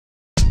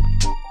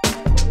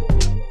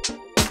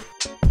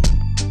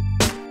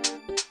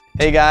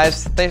Hey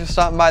guys, thanks for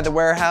stopping by the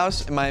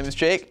warehouse, and my name is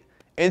Jake.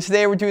 And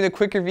today we're doing a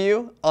quick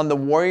review on the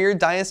Warrior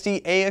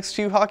Dynasty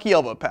AX2 hockey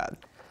elbow pad.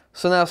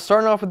 So now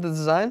starting off with the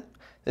design,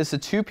 this is a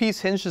two-piece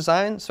hinge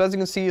design. So as you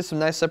can see, some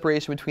nice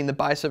separation between the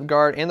bicep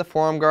guard and the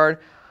forearm guard.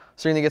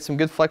 So you're gonna get some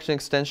good flexion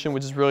extension,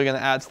 which is really gonna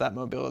add to that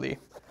mobility.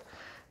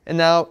 And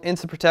now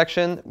into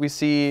protection, we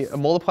see a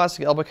molded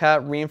plastic elbow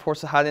cap,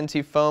 reinforced with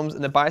high-density foams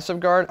in the bicep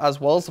guard as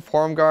well as the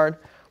forearm guard,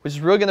 which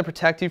is really gonna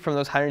protect you from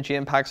those high-energy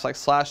impacts like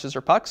slashes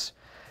or pucks.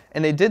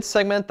 And they did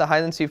segment the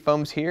high-density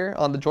foams here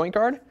on the joint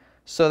guard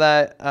so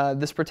that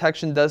this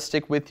protection does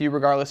stick with you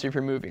regardless if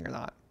you're moving or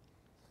not.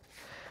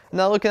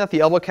 Now looking at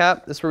the elbow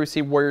cap, this is where we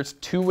see Warrior's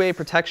two-way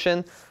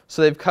protection.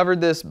 So they've covered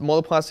this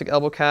molded plastic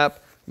elbow cap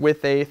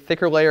with a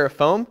thicker layer of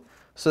foam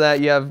so that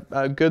you have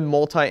a good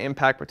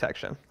multi-impact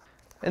protection.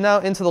 And now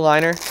into the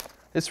liner,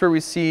 this is where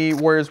we see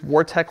Warrior's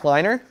WarTech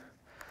liner.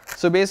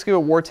 So basically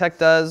what WarTech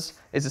does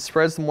is it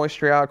spreads the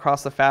moisture out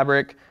across the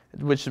fabric,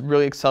 which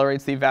really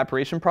accelerates the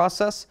evaporation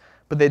process.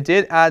 But they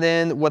did add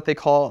in what they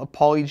call a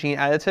polygene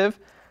additive.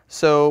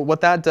 So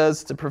what that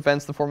does is it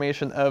prevents the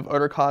formation of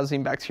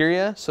odor-causing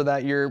bacteria so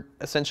that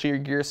essentially your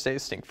gear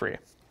stays stink-free.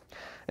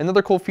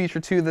 Another cool feature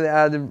too that they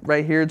added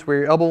right here to where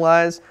your elbow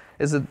lies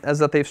is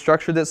that they've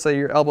structured it so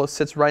your elbow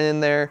sits right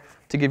in there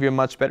to give you a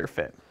much better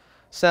fit.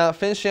 So now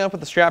finishing up with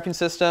the strapping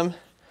system,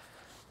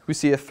 we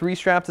see a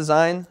 3-strap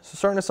design. So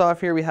starting us off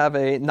here, we have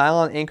a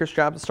nylon anchor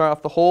strap to start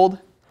off the hold.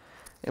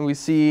 And we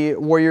see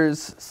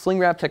Warrior's sling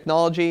wrap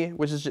technology,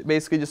 which is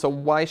basically just a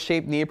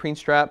Y-shaped neoprene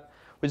strap,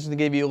 which is going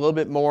to give you a little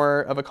bit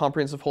more of a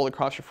comprehensive hold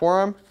across your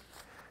forearm.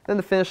 Then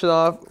to finish it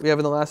off, we have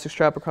an elastic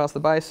strap across the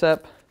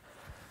bicep.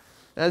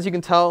 As you can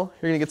tell,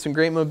 you're going to get some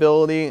great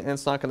mobility and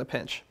it's not going to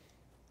pinch.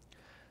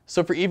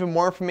 So for even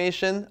more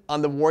information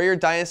on the Warrior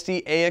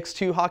Dynasty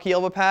AX2 hockey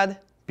elbow pad,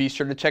 be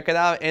sure to check it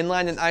out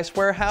online at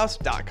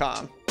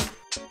icewarehouse.com.